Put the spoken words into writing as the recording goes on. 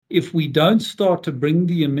if we don't start to bring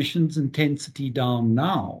the emissions intensity down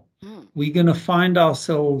now, we're going to find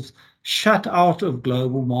ourselves shut out of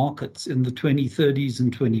global markets in the 2030s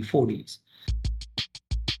and 2040s.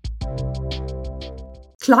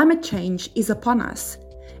 Climate change is upon us.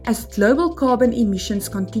 As global carbon emissions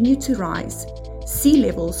continue to rise, sea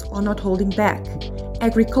levels are not holding back.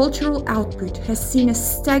 Agricultural output has seen a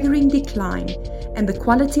staggering decline, and the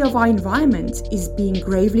quality of our environment is being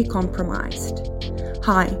gravely compromised.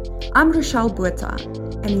 Hi, I'm Rochelle Botha,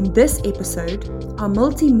 and in this episode, our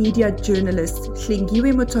multimedia journalist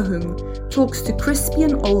Hlengiwe Motahung talks to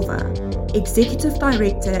Crispian Olver, Executive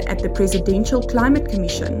Director at the Presidential Climate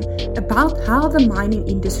Commission, about how the mining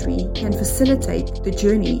industry can facilitate the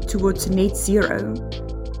journey towards net zero.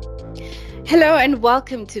 Hello and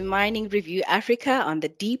welcome to Mining Review Africa on the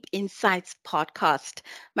Deep Insights podcast.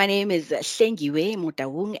 My name is Hlengiwe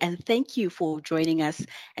Motahung, and thank you for joining us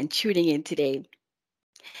and tuning in today.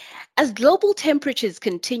 As global temperatures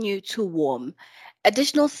continue to warm,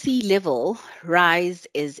 additional sea level rise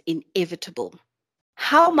is inevitable.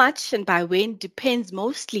 How much and by when depends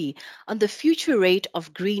mostly on the future rate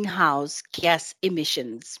of greenhouse gas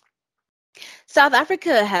emissions. South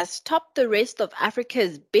Africa has topped the rest of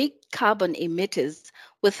Africa's big carbon emitters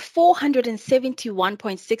with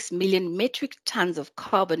 471.6 million metric tons of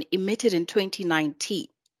carbon emitted in 2019.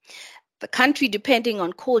 The country, depending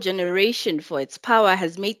on coal generation for its power,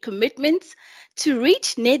 has made commitments to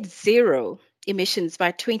reach net zero emissions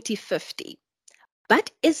by 2050.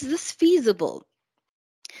 But is this feasible?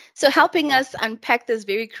 So helping us unpack this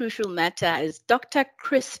very crucial matter is Dr.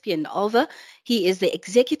 Crispian Olver. He is the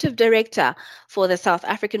Executive Director for the South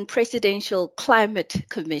African Presidential Climate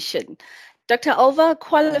Commission. Dr. Olver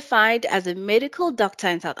qualified as a medical doctor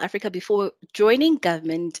in South Africa before joining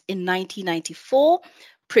government in 1994.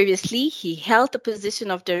 Previously, he held the position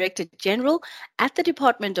of Director General at the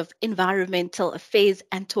Department of Environmental Affairs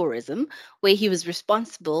and Tourism, where he was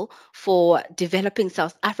responsible for developing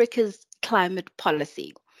South Africa's climate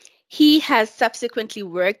policy. He has subsequently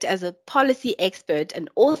worked as a policy expert and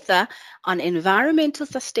author on environmental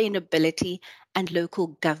sustainability and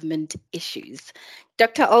local government issues.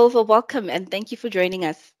 Dr. Olver, welcome and thank you for joining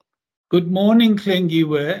us. Good morning,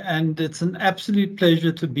 Hlengiwe, and it's an absolute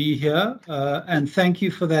pleasure to be here, and thank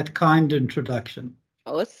you for that kind introduction.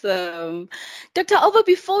 Awesome. Dr. Olver,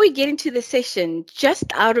 before we get into the session,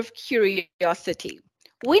 just out of curiosity,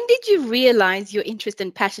 when did you realize your interest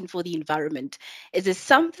and passion for the environment? Is it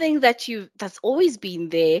something that's always been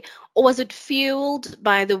there, or was it fueled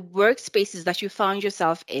by the workspaces that you found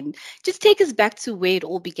yourself in? Just take us back to where it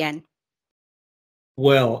all began.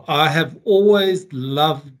 Well, I have always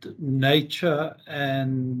loved nature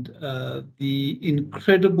and the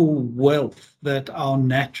incredible wealth that our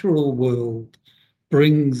natural world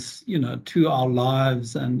brings, to our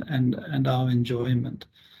lives and our enjoyment.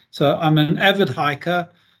 So I'm an avid hiker.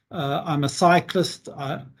 I'm a cyclist.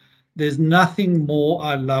 There's nothing more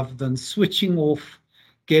I love than switching off,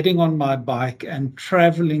 getting on my bike and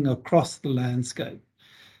traveling across the landscape.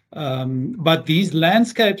 But these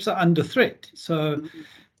landscapes are under threat. So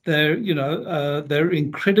they're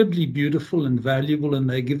incredibly beautiful and valuable, and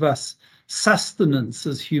they give us sustenance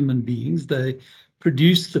as human beings. They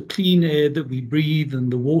produce the clean air that we breathe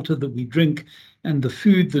and the water that we drink and the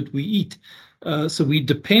food that we eat. So we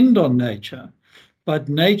depend on nature, but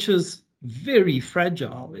nature's very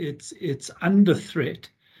fragile. It's under threat.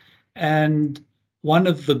 And one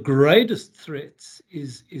of the greatest threats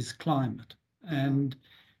is climate. And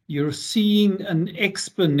you're seeing an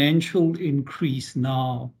exponential increase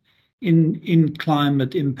now in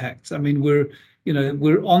climate impacts. I mean,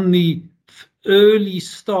 we're on the early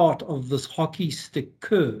start of this hockey stick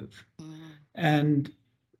curve. And,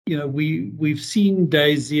 we've seen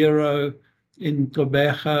day zero in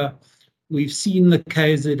Gqeberha. We've seen the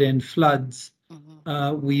KZN floods.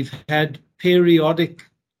 We've had periodic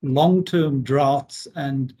long-term droughts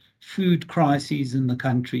and food crises in the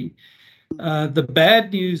country. The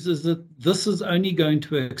bad news is that this is only going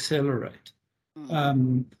to accelerate.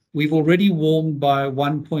 We've already warmed by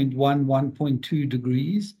 1.1, 1.2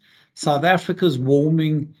 degrees. South Africa's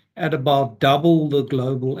warming at about double the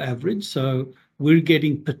global average. So we're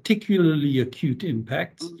getting particularly acute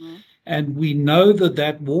impacts. And we know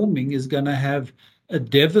that warming is going to have a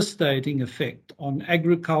devastating effect on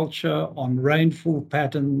agriculture, on rainfall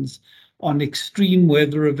patterns, on extreme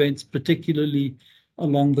weather events, particularly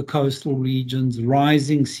along the coastal regions,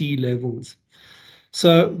 rising sea levels.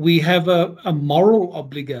 So we have a moral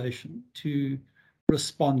obligation to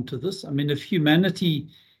respond to this. I mean, if humanity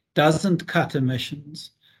doesn't cut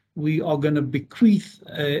emissions, we are going to bequeath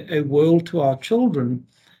a world to our children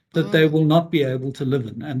that they will not be able to live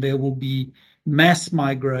in, and there will be mass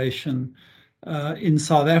migration. In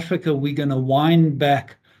South Africa, we're going to wind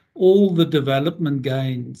back all the development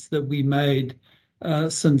gains that we made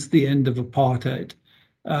since the end of apartheid.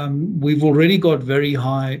 We've already got very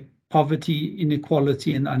high poverty,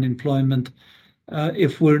 inequality, and unemployment.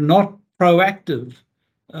 If we're not proactive,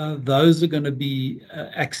 those are going to be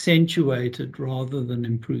accentuated rather than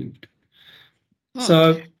improved.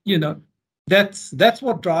 So, that's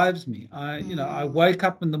what drives me. I wake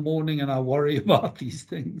up in the morning and I worry about these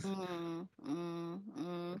things.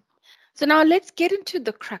 So now let's get into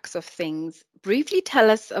the crux of things. Briefly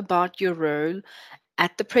tell us about your role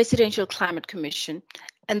at the Presidential Climate Commission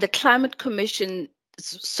and the Climate Commission's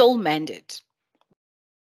sole mandate.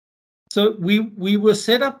 So we were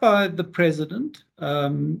set up by the president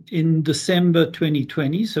in December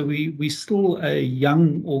 2020. So we're still a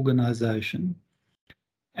young organization.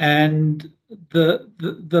 And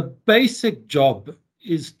the basic job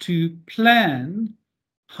is to plan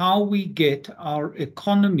how we get our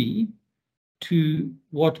economy to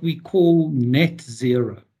what we call net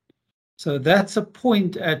zero. So that's a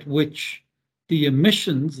point at which the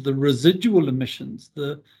emissions, the residual emissions,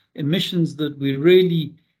 the emissions that we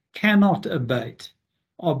really cannot abate,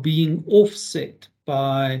 are being offset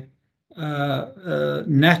by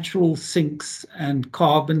natural sinks and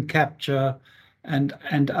carbon capture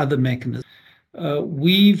and other mechanisms.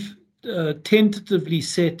 We've tentatively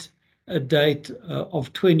set a date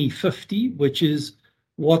of 2050, which is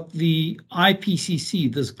what the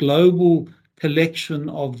IPCC, this global collection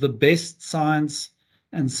of the best science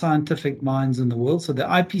and scientific minds in the world. So the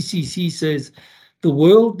IPCC says the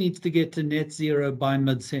world needs to get to net zero by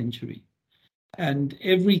mid-century. And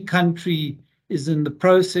every country is in the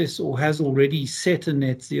process or has already set a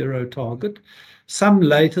net zero target, some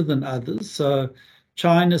later than others. So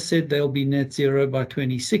China said they'll be net zero by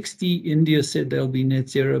 2060. India said they'll be net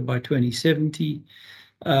zero by 2070.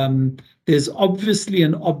 There's obviously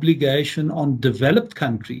an obligation on developed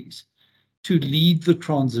countries to lead the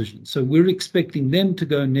transition. So we're expecting them to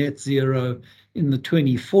go net zero in the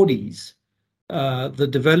 2040s. The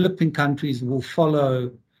developing countries will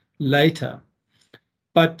follow later.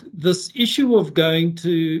 But this issue of going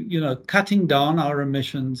to, cutting down our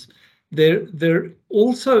emissions, there are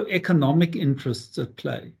also economic interests at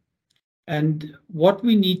play. And what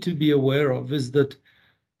we need to be aware of is that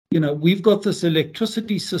we've got this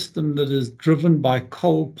electricity system that is driven by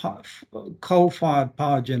coal-fired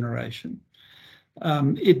power generation.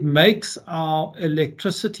 It makes our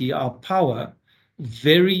electricity, our power,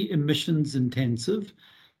 very emissions intensive.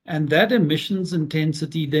 And that emissions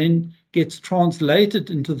intensity then gets translated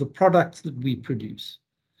into the products that we produce.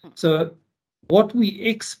 So what we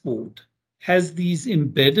export has these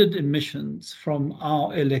embedded emissions from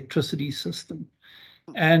our electricity system.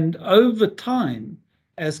 And over time,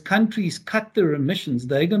 as countries cut their emissions,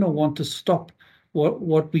 they're going to want to stop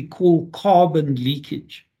what we call carbon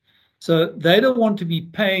leakage. So they don't want to be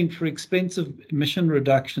paying for expensive emission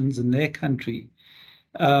reductions in their country,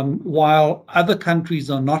 while other countries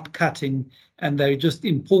are not cutting and they're just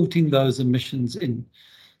importing those emissions in.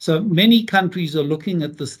 So many countries are looking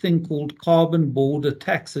at this thing called carbon border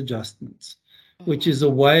tax adjustments, which is a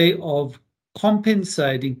way of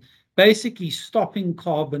compensating, basically stopping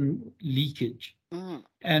carbon leakage.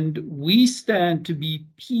 And we stand to be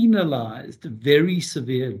penalized very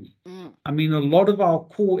severely. I mean, a lot of our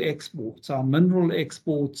core exports, our mineral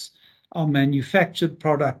exports, our manufactured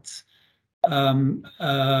products.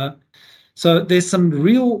 So there's some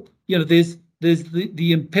real, there's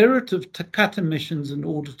the imperative to cut emissions in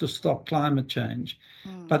order to stop climate change,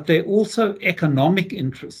 but there are also economic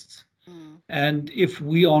interests. And if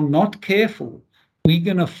we are not careful, we're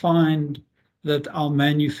going to find that our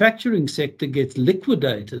manufacturing sector gets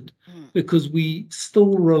liquidated because we're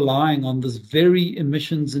still relying on this very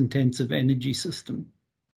emissions-intensive energy system.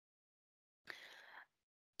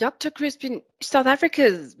 Dr. Crispin, South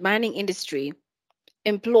Africa's mining industry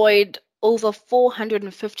employed over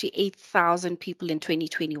 458,000 people in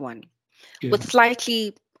 2021, with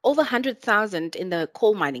slightly over 100,000 in the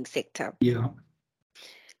coal mining sector. Yeah.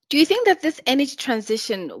 Do you think that this energy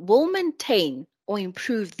transition will maintain or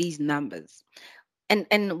improve these numbers?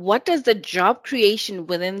 And what does the job creation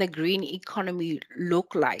within the green economy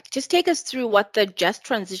look like? Just take us through what the Just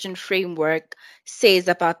Transition Framework says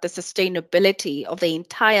about the sustainability of the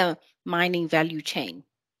entire mining value chain.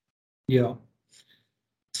 Yeah.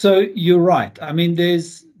 So you're right. I mean,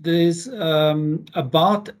 there's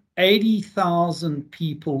about 80,000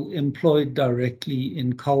 people employed directly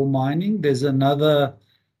in coal mining. There's another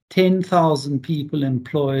 10,000 people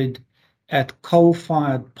employed at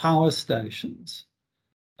coal-fired power stations.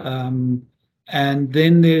 And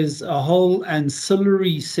then there's a whole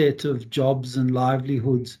ancillary set of jobs and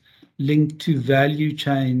livelihoods linked to value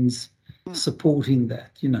chains supporting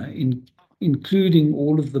that, including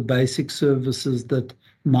all of the basic services that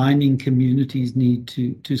mining communities need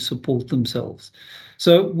to support themselves.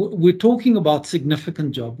 So we're talking about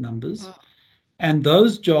significant job numbers, and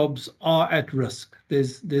those jobs are at risk.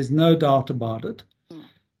 There's no doubt about it.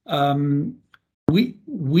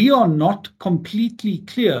 We are not completely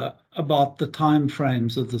clear about the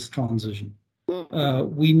timeframes of this transition.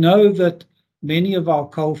 We know that many of our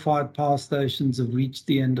coal-fired power stations have reached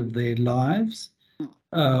the end of their lives.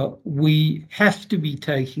 We have to be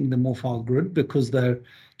taking them off our grid because they're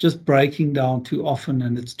just breaking down too often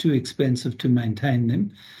and it's too expensive to maintain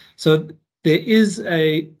them. So there is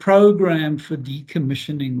a program for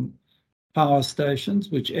decommissioning power stations,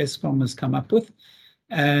 which Eskom has come up with,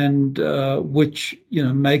 and which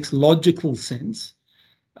makes logical sense.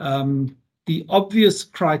 The obvious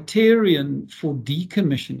criterion for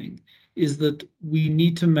decommissioning is that we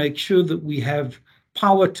need to make sure that we have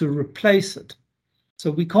power to replace it.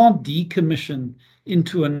 So we can't decommission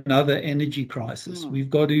into another energy crisis. We've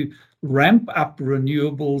got to ramp up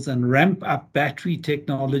renewables and ramp up battery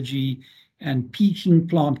technology and peaking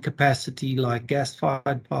plant capacity like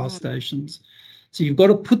gas-fired power stations. So you've got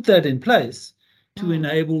to put that in place to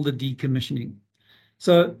enable the decommissioning.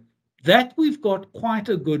 So that we've got quite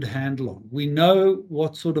a good handle on. We know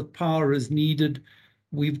what sort of power is needed.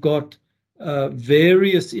 We've got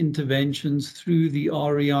various interventions through the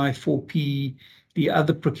REI4P, the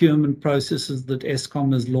other procurement processes that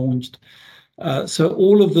Eskom has launched. So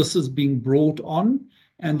all of this is being brought on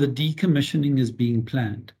and the decommissioning is being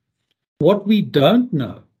planned. What we don't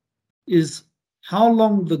know is how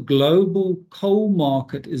long the global coal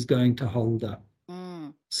market is going to hold up.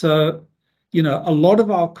 So, a lot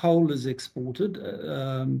of our coal is exported.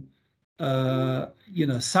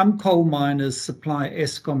 Some coal miners supply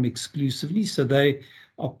Eskom exclusively, so they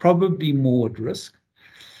are probably more at risk.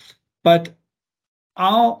 But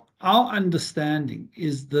our understanding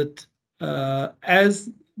is that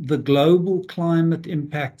as the global climate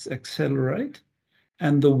impacts accelerate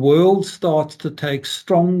and the world starts to take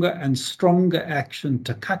stronger and stronger action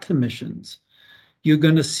to cut emissions, you're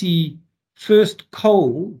going to see first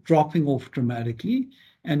coal dropping off dramatically,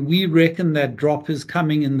 and we reckon that drop is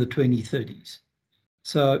coming in the 2030s.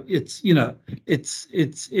 So it's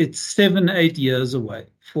 7-8 years away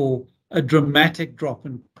for a dramatic drop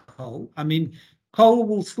in coal. I mean, coal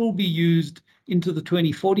will still be used into the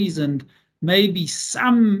 2040s and maybe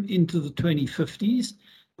some into the 2050s.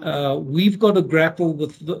 We've got to grapple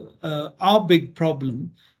with our big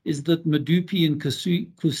problem is that Medupi and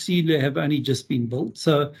Kusile have only just been built.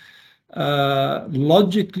 So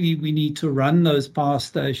logically, we need to run those power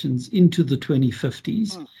stations into the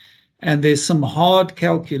 2050s. And there's some hard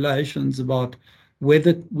calculations about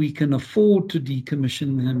whether we can afford to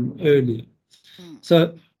decommission them earlier.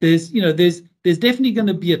 So there's definitely going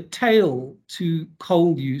to be a tail to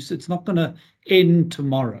coal use. It's not going to end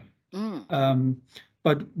tomorrow.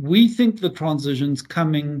 But we think the transition's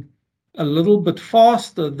coming a little bit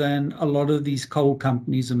faster than a lot of these coal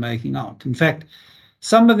companies are making out. In fact,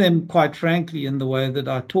 some of them, quite frankly, in the way that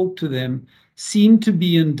I talk to them, seem to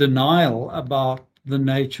be in denial about the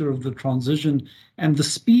nature of the transition and the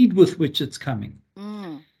speed with which it's coming.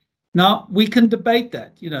 Now, we can debate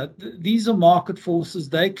that. These are market forces.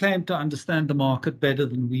 They claim to understand the market better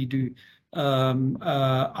than we do.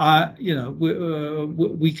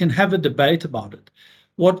 We can have a debate about it.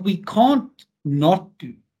 What we can't not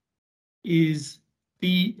do is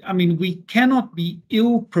we cannot be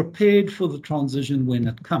ill prepared for the transition when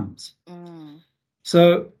it comes.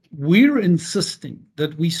 So we're insisting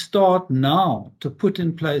that we start now to put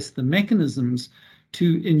in place the mechanisms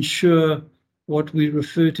to ensure what we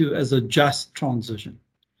refer to as a just transition.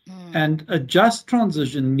 And a just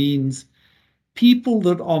transition means people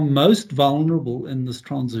that are most vulnerable in this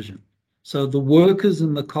transition. So the workers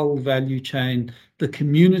in the coal value chain, the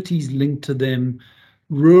communities linked to them,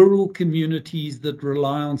 rural communities that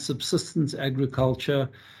rely on subsistence agriculture,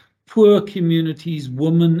 poor communities,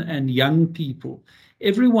 women and young people,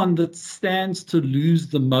 everyone that stands to lose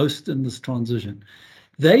the most in this transition,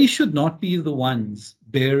 they should not be the ones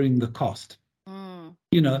bearing the cost.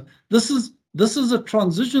 This is a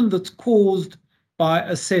transition that's caused by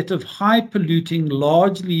a set of high polluting,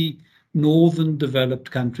 largely northern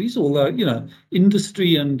developed countries, although,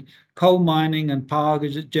 industry and coal mining and power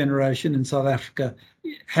generation in South Africa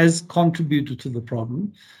has contributed to the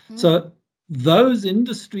problem. So those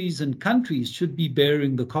industries and countries should be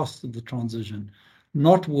bearing the cost of the transition,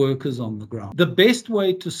 not workers on the ground. The best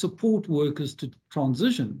way to support workers to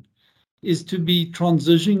transition is to be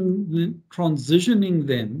transitioning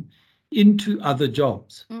them into other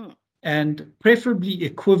jobs, and preferably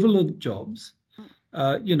equivalent jobs.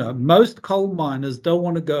 Most coal miners don't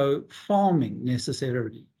want to go farming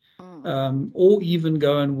necessarily, or even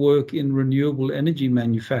go and work in renewable energy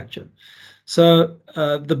manufacture. So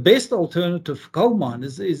the best alternative for coal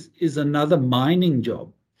miners is another mining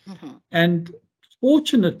job. And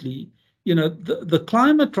fortunately, the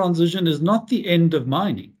climate transition is not the end of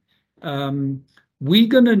mining. We're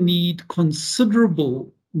going to need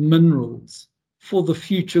considerable minerals for the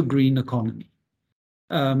future green economy.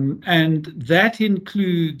 And that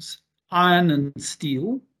includes iron and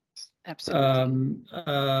steel. Absolutely.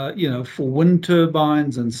 For wind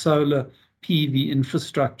turbines and solar PV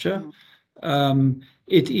infrastructure.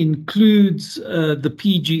 It includes the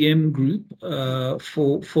PGM group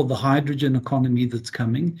for the hydrogen economy that's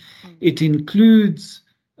coming. It includes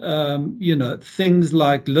things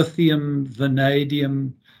like lithium,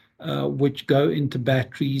 vanadium, which go into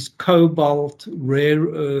batteries, cobalt, rare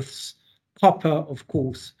earths, copper, of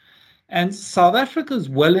course. And South Africa is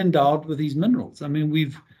well endowed with these minerals. I mean,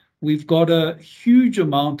 we've got a huge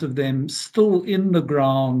amount of them still in the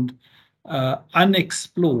ground,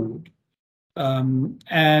 unexplored. And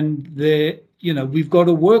we've got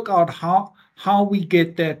to work out how we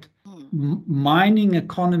get that mining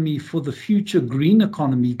economy for the future green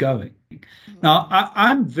economy going. Now,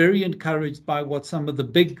 I'm very encouraged by what some of the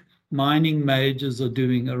big mining majors are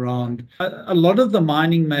doing around. A lot of the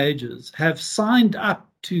mining majors have signed up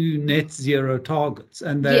to net zero targets,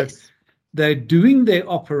 and they're doing their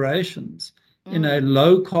operations in a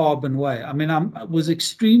low carbon way. I mean, I was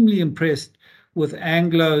extremely impressed with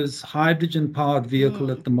Anglo's hydrogen-powered vehicle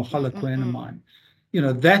at the Mogalakwena mine.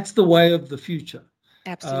 That's the way of the future.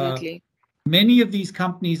 Absolutely. Many of these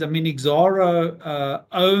companies, I mean, Exxaro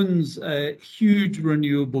owns a huge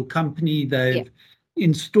renewable company. They've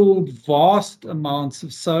installed vast amounts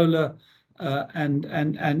of solar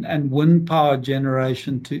and wind power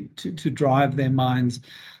generation to drive their mines.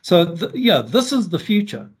 So, this is the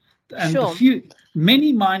future. And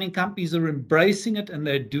many mining companies are embracing it, and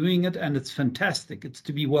they're doing it, and it's fantastic. It's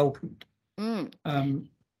to be welcomed.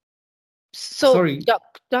 Sorry.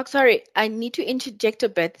 Doc, sorry, I need to interject a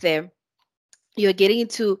bit there. You're getting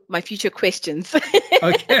into my future questions.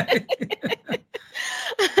 Okay.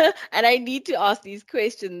 And I need to ask these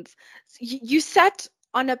questions. You sat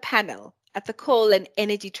on a panel at the Coal and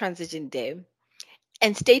Energy Transition Day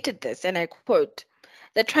and stated this, and I quote,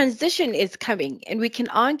 "The transition is coming, and we can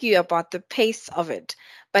argue about the pace of it,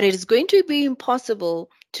 but it is going to be impossible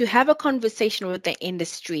to have a conversation with the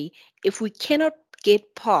industry if we cannot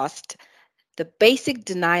get past the basic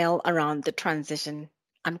denial around the transition,"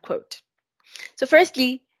 unquote. So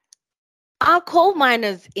firstly, are coal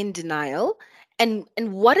miners in denial? And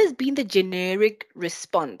what has been the generic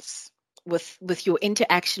response with your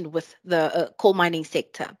interaction with the coal mining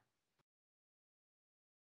sector?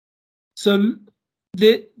 So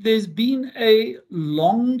there's been a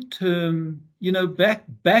long-term,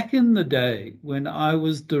 back in the day when I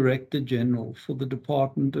was Director General for the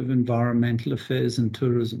Department of Environmental Affairs and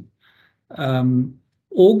Tourism,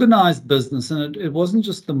 organized business, and it wasn't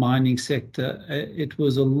just the mining sector, it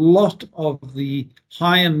was a lot of the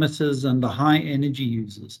high emitters and the high energy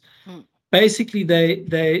users. Basically,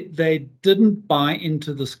 they didn't buy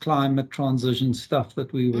into this climate transition stuff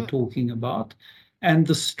that we were talking about. And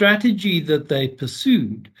the strategy that they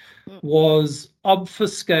pursued was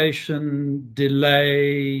obfuscation,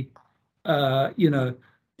 delay,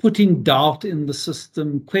 putting doubt in the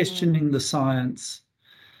system, questioning the science.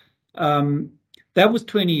 That was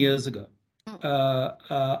 20 years ago.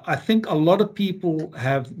 I think a lot of people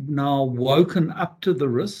have now woken up to the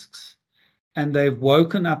risks, and they've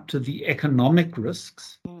woken up to the economic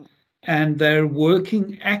risks, and they're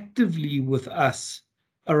working actively with us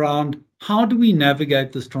around how do we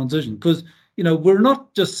navigate this transition? Because, we're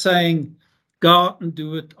not just saying, go out and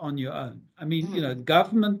do it on your own. I mean,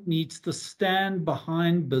 government needs to stand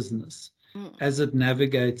behind business as it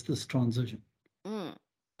navigates this transition.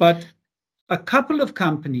 But a couple of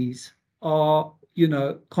companies are,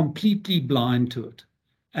 completely blind to it.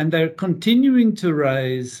 And they're continuing to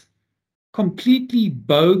raise completely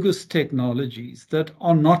bogus technologies that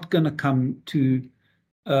are not going to come to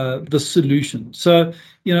the solution. So,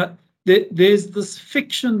 there's this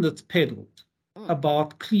fiction that's peddled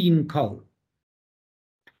about clean coal.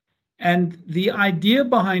 And the idea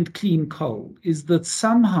behind clean coal is that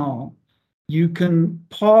somehow you can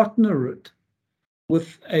partner it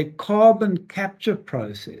with a carbon capture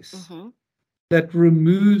process that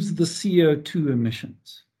removes the CO2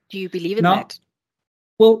 emissions. Do you believe in Now, that?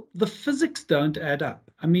 well, the physics don't add up.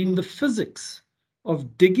 I mean, the physics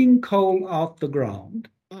of digging coal out the ground,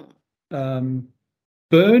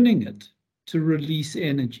 burning it to release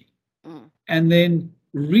energy, and then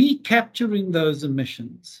recapturing those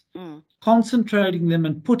emissions, concentrating them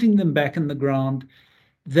and putting them back in the ground,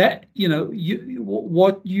 that,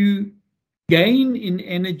 what you gain in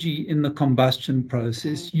energy in the combustion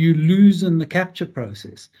process, you lose in the capture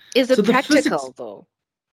process. Is it So the practical, physics, though?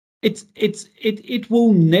 it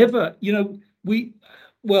will never,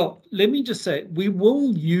 let me just say, we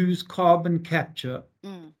will use carbon capture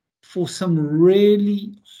for some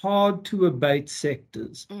really hard to abate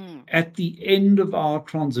sectors at the end of our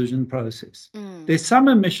transition process. There's some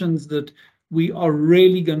emissions that we are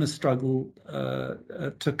really going to struggle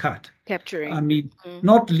to cut. Capturing. I mean,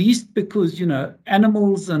 not least because,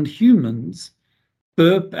 animals and humans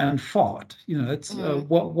burp and fart. It's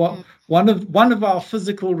one of our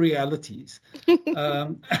physical realities,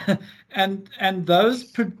 and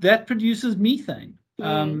that produces methane.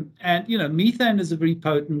 And methane is a very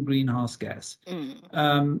potent greenhouse gas.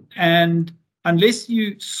 And unless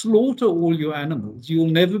you slaughter all your animals, you'll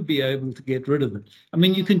never be able to get rid of it. I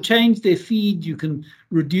mean, you can change their feed, you can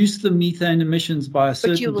reduce the methane emissions by a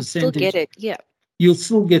certain percentage. But you will still get it, yeah. You'll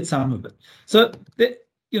still get some of it. So,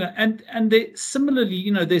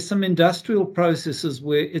 similarly, there's some industrial processes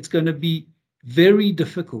where it's going to be very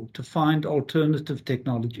difficult to find alternative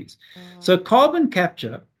technologies. So carbon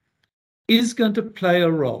capture is going to play a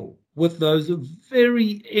role with those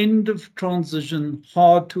very end of transition,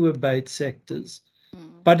 hard to abate sectors,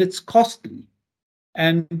 but it's costly.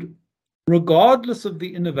 And regardless of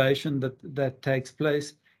the innovation that takes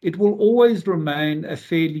place, it will always remain a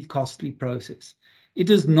fairly costly process. It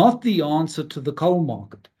is not the answer to the coal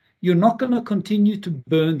market. You're not going to continue to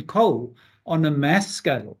burn coal on a mass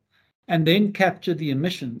scale and then capture the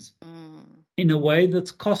emissions in a way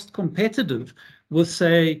that's cost competitive with,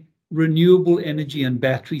 say, renewable energy and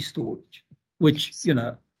battery storage, which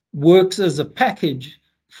works as a package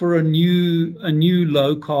for a new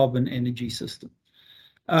low carbon energy system.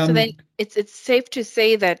 So then it's safe to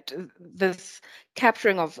say that this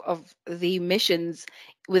capturing of the emissions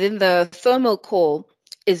within the thermal coal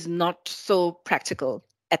is not so practical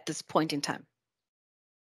at this point in time.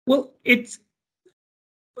 Well,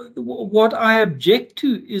 what I object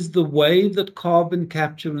to is the way that carbon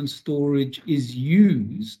capture and storage is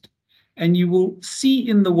used. And you will see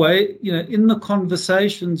in the way, in the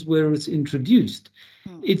conversations where it's introduced,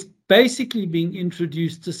 it's basically being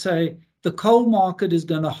introduced to say the coal market is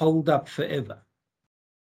going to hold up forever.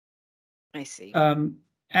 I see.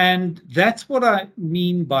 And that's what I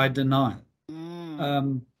mean by denial.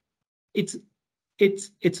 It's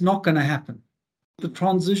not going to happen. The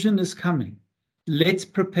transition is coming. Let's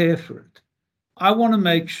prepare for it. I want to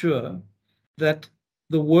make sure that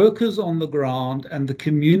the workers on the ground and the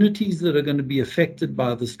communities that are going to be affected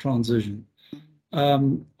by this transition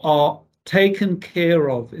are taken care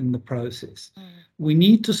of in the process. We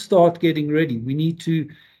need to start getting ready. We need to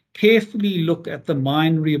carefully look at the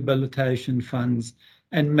mine rehabilitation funds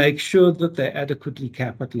and make sure that they're adequately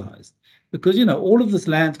capitalized. Because, all of this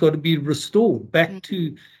land's got to be restored back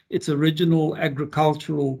to its original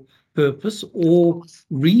agricultural purpose or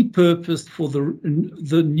repurposed for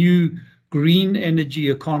the new green energy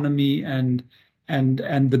economy and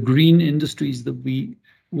the green industries that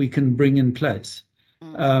we can bring in place.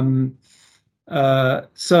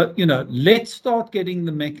 So, let's start getting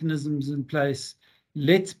the mechanisms in place.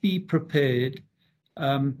 Let's be prepared.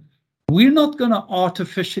 We're not going to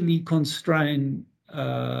artificially constrain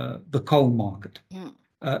the coal market.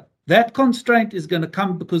 That constraint is going to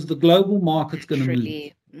come because the global market's going to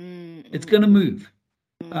move. It's going to move.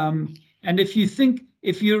 And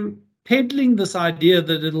if you're peddling this idea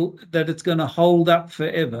that it's going to hold up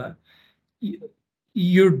forever,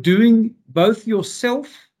 you're doing both yourself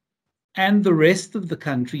and the rest of the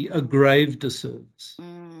country a grave disservice.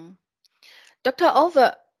 Dr.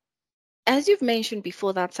 Olver, as you've mentioned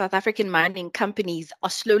before, that South African mining companies are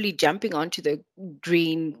slowly jumping onto the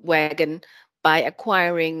green wagon by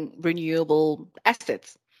acquiring renewable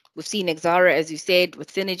assets. We've seen Exxaro, as you said,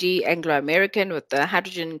 with Synergy, Anglo American with the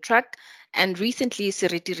hydrogen truck, and recently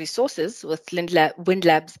Seriti Resources with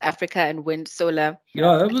Windlabs Africa and Wind Solar.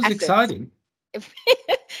 Yeah, that was exciting.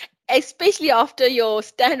 Especially after your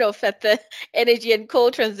standoff at the Energy and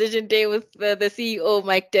Coal Transition Day with the CEO,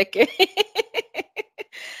 Mike Dekker.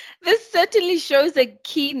 This certainly shows a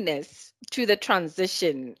keenness to the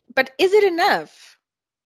transition, but is it enough?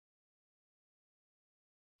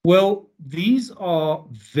 Well, these are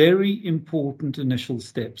very important initial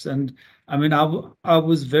steps. And I mean, I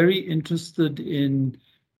was very interested in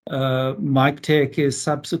Mike Teke's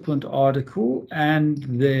subsequent article and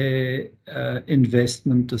their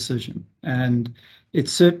investment decision. And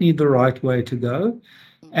it's certainly the right way to go.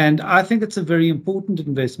 And I think it's a very important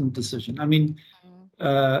investment decision. I mean,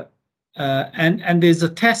 and there's a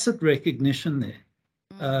tacit recognition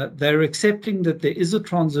there. They're accepting that there is a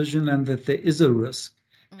transition and that there is a risk,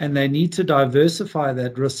 and they need to diversify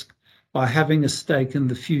that risk by having a stake in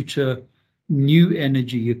the future new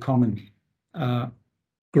energy economy.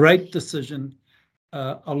 Great decision.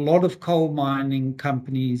 A lot of coal mining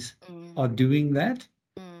companies are doing that.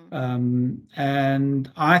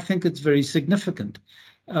 And I think it's very significant.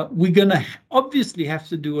 We're going to obviously have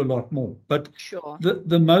to do a lot more, but Sure.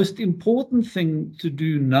 the most important thing to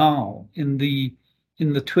do now in the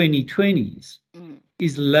 2020s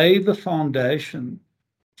is lay the foundation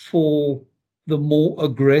for the more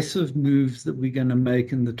aggressive moves that we're going to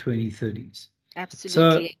make in the 2030s.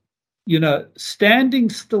 Absolutely. So, you know, standing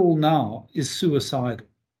still now is suicidal.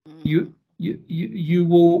 You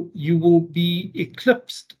will be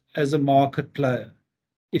eclipsed as a market player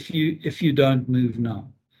if you don't move now.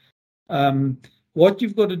 What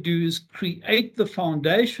you've got to do is create the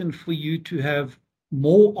foundation for you to have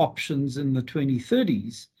more options in the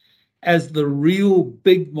 2030s as the real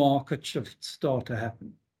big market shifts start to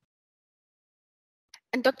happen.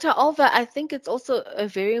 And Dr. Alva, I think it's also a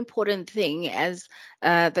very important thing as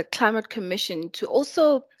the Climate Commission to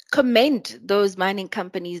also commend those mining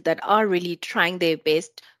companies that are really trying their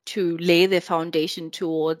best to lay their foundation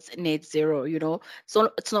towards net zero. You know,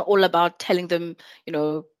 so it's not all about telling them, you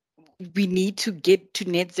know, we need to get to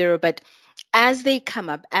net zero, but as they come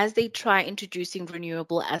up, as they try introducing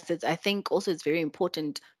renewable assets, I think also it's very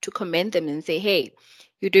important to commend them and say, hey,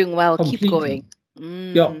 you're doing well, Completely. Keep going.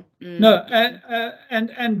 Yeah. No,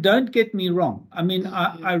 and don't get me wrong. I mean,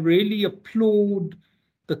 I really applaud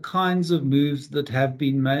the kinds of moves that have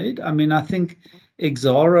been made. I mean, I think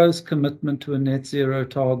Exxaro's commitment to a net zero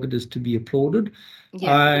target is to be applauded.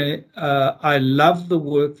 Yeah. I love the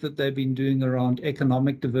work that they've been doing around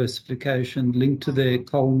economic diversification linked to their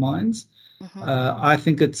coal mines. I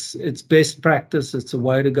think it's best practice. It's a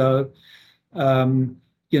way to go.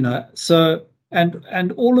 You know, so.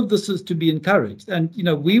 And all of this is to be encouraged. And, you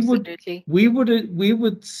know, we would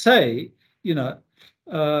say, you know,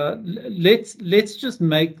 let's just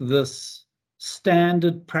make this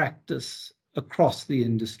standard practice across the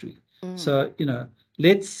industry. So, you know,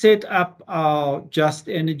 let's set up our just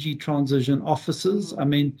energy transition offices. I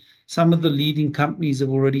mean, some of the leading companies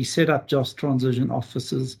have already set up just transition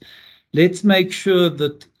offices. Let's make sure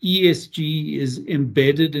that ESG is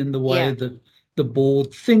embedded in the way that the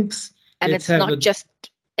board thinks. And it's not just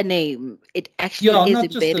a name; it actually is not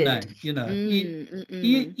embedded. Just a name. You know,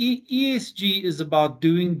 ESG is about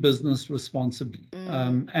doing business responsibly,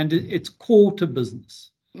 and it's core to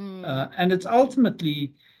business, and it's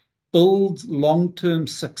ultimately builds long-term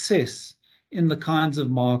success in the kinds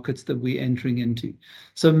of markets that we're entering into.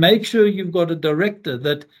 So make sure you've got a director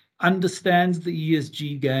that understands the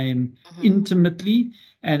ESG game intimately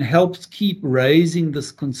and helps keep raising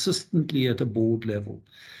this consistently at a board level.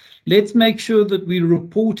 Let's make sure that we're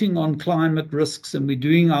reporting on climate risks and we're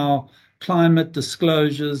doing our climate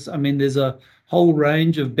disclosures. I mean, there's a whole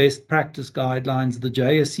range of best practice guidelines. The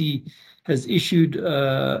JSE has issued,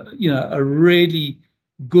 you know, a really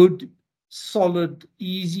good, solid,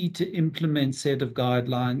 easy to implement set of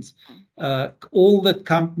guidelines. All that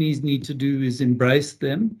companies need to do is embrace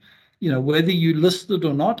them. You know, whether you listed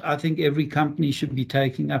or not, I think every company should be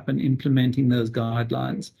taking up and implementing those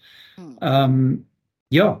guidelines.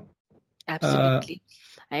 Yeah. Absolutely.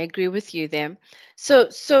 I agree with you there. So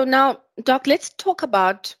now, Doc, let's talk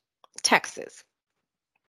about taxes.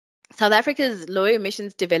 South Africa's low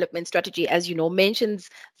emissions development strategy, as you know, mentions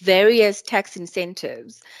various tax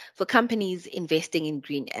incentives for companies investing in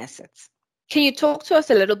green assets. Can you talk to us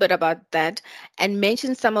a little bit about that and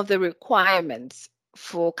mention some of the requirements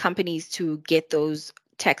for companies to get those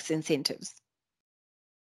tax incentives?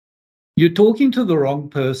 You're talking to the wrong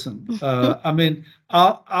person. I mean,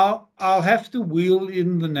 I'll have to wheel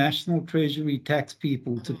in the National Treasury tax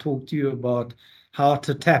people to talk to you about how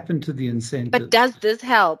to tap into the incentives. But does this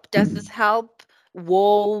help? Does this help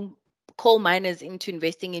wall coal miners into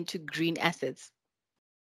investing into green assets?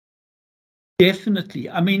 Definitely.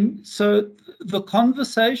 I mean, so the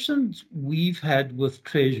conversations we've had with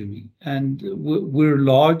Treasury, and we're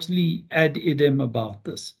largely ad idem about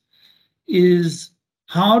this, is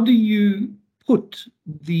how do you put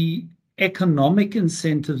the economic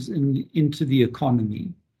incentives into the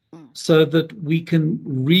economy so that we can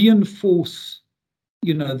reinforce,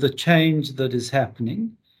 the change that is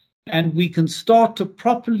happening, and we can start to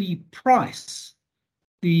properly price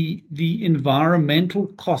the environmental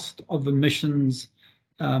cost of emissions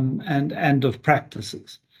and of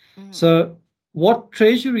practices. So what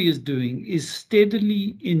Treasury is doing is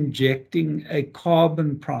steadily injecting a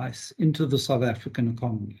carbon price into the South African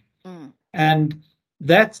economy. And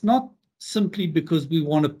that's not simply because we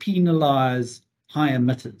want to penalize high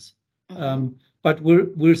emitters, but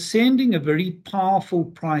we're sending a very powerful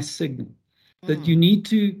price signal that you need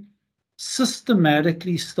to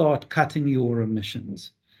systematically start cutting your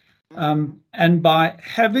emissions. And by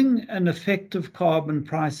having an effective carbon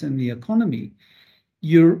price in the economy,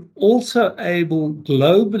 you're also able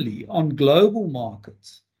globally on global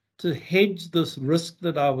markets to hedge this risk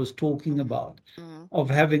that I was talking about of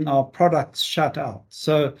having our products shut out.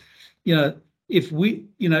 So, if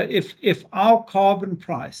our carbon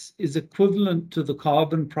price is equivalent to the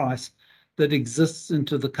carbon price that exists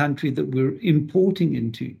into the country that we're importing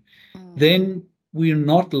into, then we're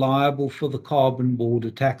not liable for the carbon border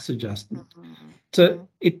tax adjustment. So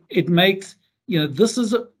it makes, this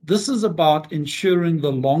is about ensuring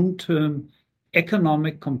the long-term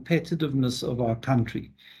economic competitiveness of our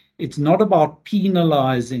country. It's not about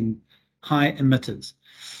penalizing high emitters.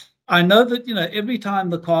 I know that, every time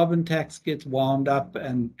the carbon tax gets wound up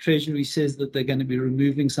and Treasury says that they're going to be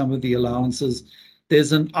removing some of the allowances,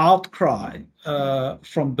 there's an outcry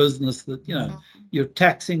from business that, you're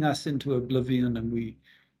taxing us into oblivion and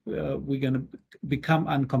we're going to become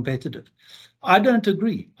uncompetitive. I don't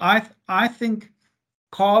agree. I think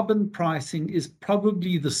carbon pricing is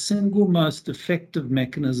probably the single most effective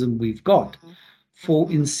mechanism we've got for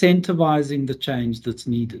incentivizing the change that's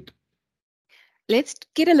needed. Let's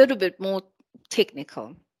get a little bit more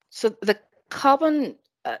technical. So the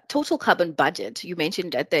total carbon budget you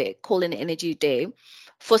mentioned at the Coal and Energy Day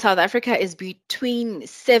for South Africa is between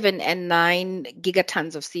 7 and 9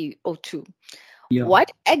 gigatons of CO2. Yeah.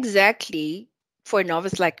 What exactly, for a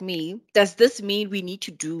novice like me, does this mean we need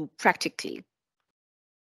to do practically?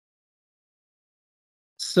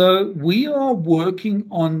 So we are working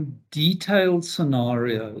on detailed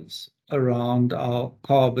scenarios around our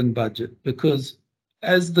carbon budget because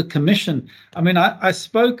as the Commission, I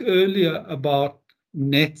spoke earlier about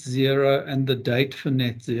net zero and the date for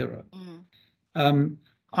net zero.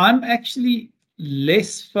 I'm actually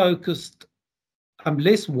less focused, I'm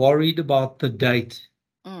less worried about the date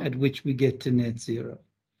at which we get to net zero.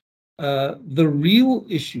 The real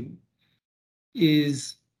issue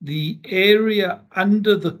is the area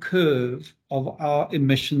under the curve of our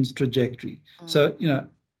emissions trajectory. So,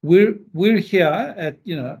 we're here at,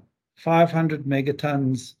 500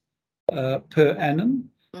 megatons per annum,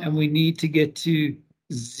 and we need to get to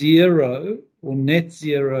zero or net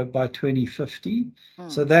zero by 2050.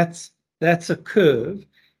 So that's a curve,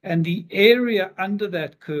 and the area under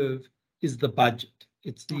that curve is the budget.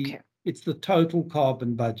 It's the total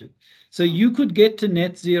carbon budget. So you could get to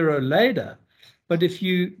net zero later, but if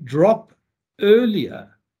you drop earlier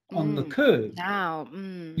on the curve,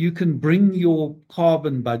 you can bring your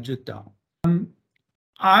carbon budget down.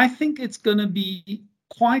 I think it's going to be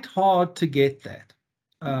quite hard to get that.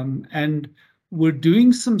 And we're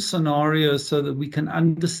doing some scenarios so that we can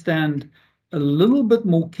understand a little bit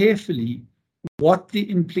more carefully what the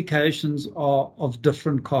implications are of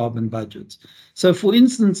different carbon budgets. So, for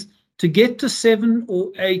instance, to get to 7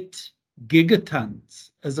 or 8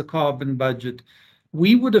 gigatons as a carbon budget,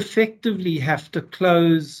 we would effectively have to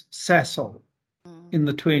close Sasol in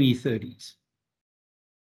the 2030s.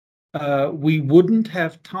 We wouldn't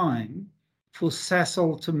have time for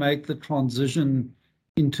Sasol to make the transition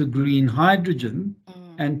into green hydrogen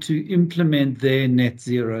and to implement their net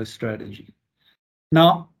zero strategy.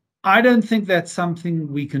 Now, I don't think that's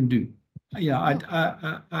something we can do.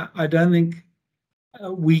 I don't think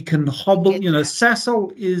we can hobble.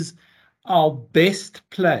 Sasol is our best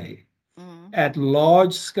play at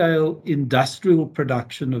large-scale industrial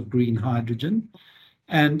production of green hydrogen.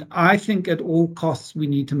 And I think at all costs, we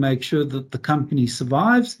need to make sure that the company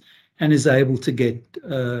survives and is able to get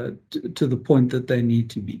to the point that they need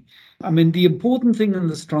to be. The important thing in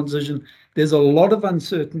this transition, there's a lot of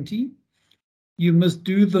uncertainty. You must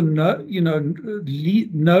do the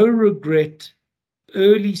no regret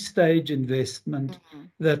early stage investment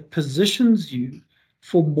that positions you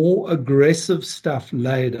for more aggressive stuff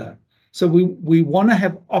later. So we want to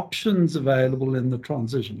have options available in the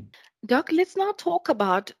transition. Doc, let's now talk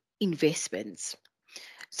about investments.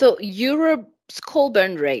 So Europe's coal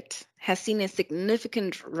burn rate has seen a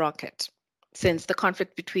significant rocket since the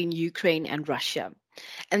conflict between Ukraine and Russia.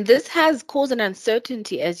 And this has caused an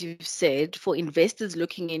uncertainty, as you've said, for investors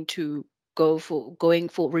looking into going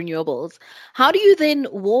for renewables. How do you then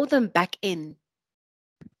wall them back in?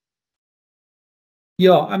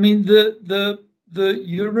 Yeah, I mean the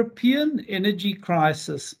European energy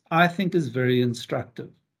crisis, I think, is very instructive,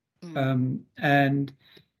 and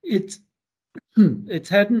it's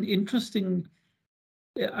had an interesting.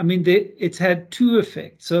 I mean, it's had two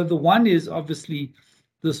effects. So the one is obviously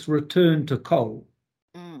this return to coal,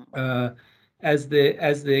 as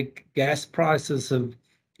their gas prices have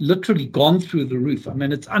literally gone through the roof. I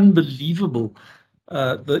mean, it's unbelievable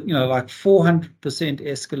that, like 400%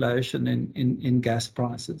 escalation in gas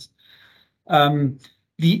prices.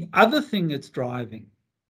 The other thing it's driving,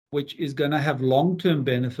 which is going to have long-term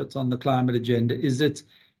benefits on the climate agenda, is it's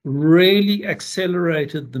really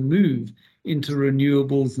accelerated the move into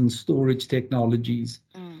renewables and storage technologies.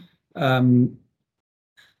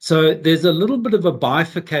 So there's a little bit of a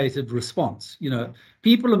bifurcated response.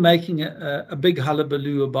 People are making a big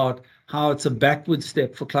hullabaloo about how it's a backward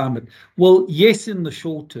step for climate. Well, yes, in the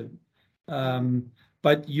short term,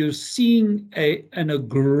 but you're seeing an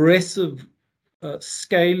aggressive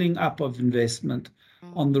scaling up of investment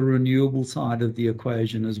on the renewable side of the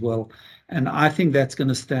equation as well. And I think that's going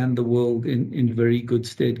to stand the world in very good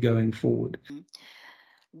stead going forward.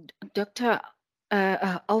 Dr.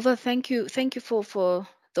 Alva, thank you for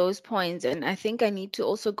those points. And I think I need to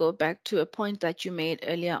also go back to a point that you made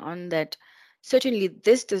earlier on, that certainly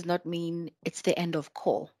this does not mean it's the end of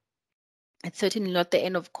coal. It's certainly not the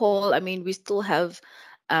end of coal. I mean, we still have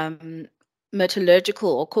metallurgical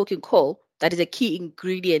or coking coal that is a key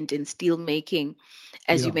ingredient in steel making,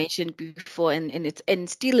 as you mentioned before, and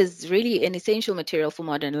steel is really an essential material for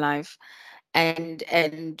modern life. And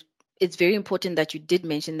it's very important that you did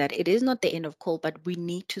mention that it is not the end of coal, but we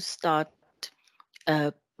need to start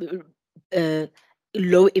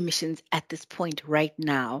low emissions at this point right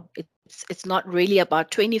now. It's not really about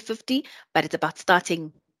 2050, but it's about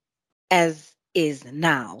starting as is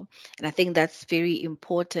now. And I think that's very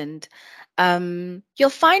important. Your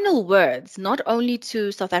final words, not only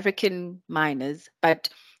to South African miners, but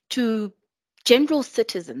to general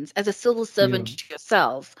citizens, as a civil servant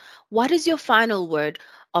yourself, what is your final word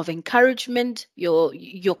of encouragement, your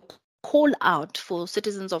call out for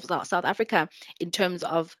citizens of South Africa in terms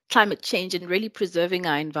of climate change and really preserving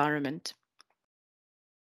our environment?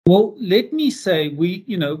 Well, let me say we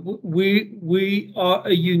are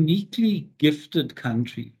a uniquely gifted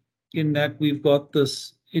country in that we've got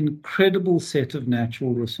this incredible set of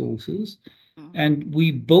natural resources, and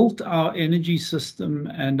we built our energy system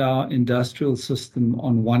and our industrial system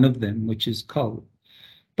on one of them, which is coal.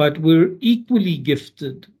 But we're equally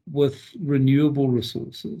gifted with renewable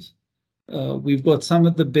resources. We've got some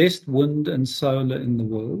of the best wind and solar in the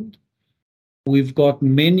world. We've got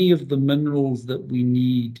many of the minerals that we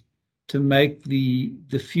need to make the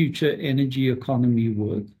future energy economy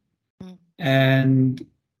work. And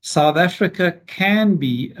South Africa can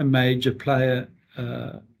be a major player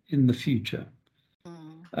in the future.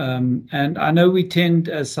 And I know we tend,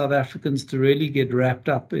 as South Africans, to really get wrapped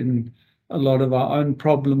up in a lot of our own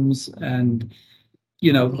problems. And,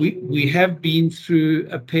 we have been through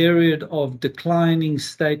a period of declining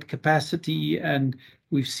state capacity, and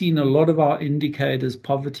we've seen a lot of our indicators,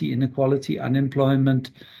 poverty, inequality, unemployment,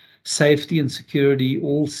 safety and security,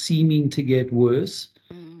 all seeming to get worse.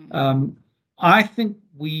 I think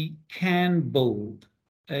we can build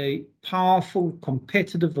a powerful,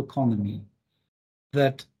 competitive economy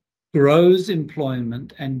that grows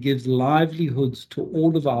employment and gives livelihoods to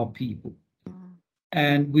all of our people.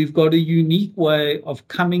 And we've got a unique way of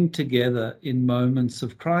coming together in moments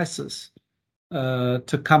of crisis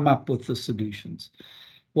to come up with the solutions.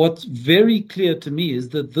 What's very clear to me is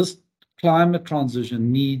that this climate transition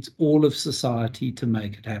needs all of society to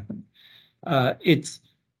make it happen.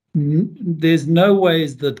 There's no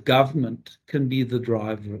ways that government can be the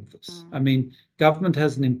driver of this. I mean, government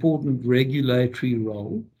has an important regulatory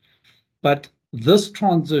role, but this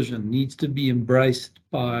transition needs to be embraced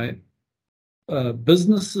by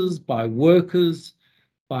businesses, by workers,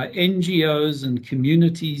 by NGOs and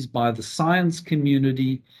communities, by the science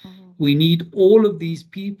community. We need all of these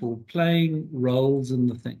people playing roles in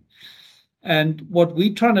the thing. And what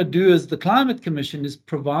we're trying to do as the Climate Commission is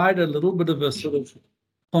provide a little bit of a sort of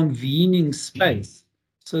convening space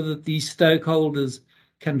so that these stakeholders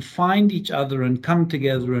can find each other and come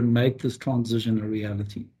together and make this transition a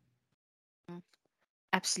reality.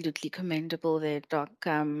 Absolutely commendable there, Doc.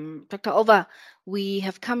 Dr. Alva, we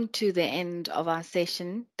have come to the end of our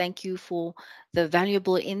session. Thank you for the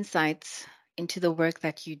valuable insights into the work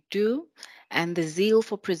that you do and the zeal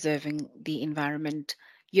for preserving the environment.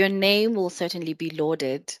 Your name will certainly be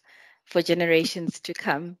lauded for generations to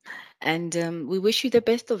come. And we wish you the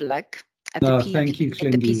best of luck at the Thank you,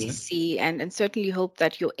 at the PCC, and certainly hope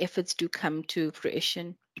that your efforts do come to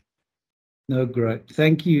fruition. No, great.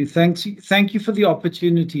 Thank you. Thank you for the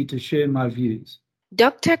opportunity to share my views.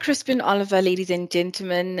 Dr. Crispin Oliver, ladies and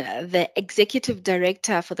gentlemen, the Executive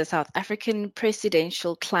Director for the South African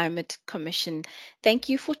Presidential Climate Commission. Thank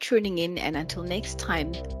you for tuning in, and until next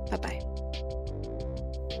time, bye-bye.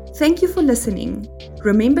 Thank you for listening.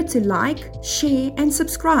 Remember to like, share, and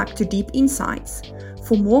subscribe to Deep Insights.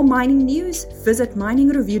 For more mining news, visit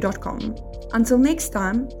miningreview.com. Until next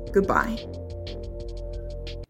time, goodbye.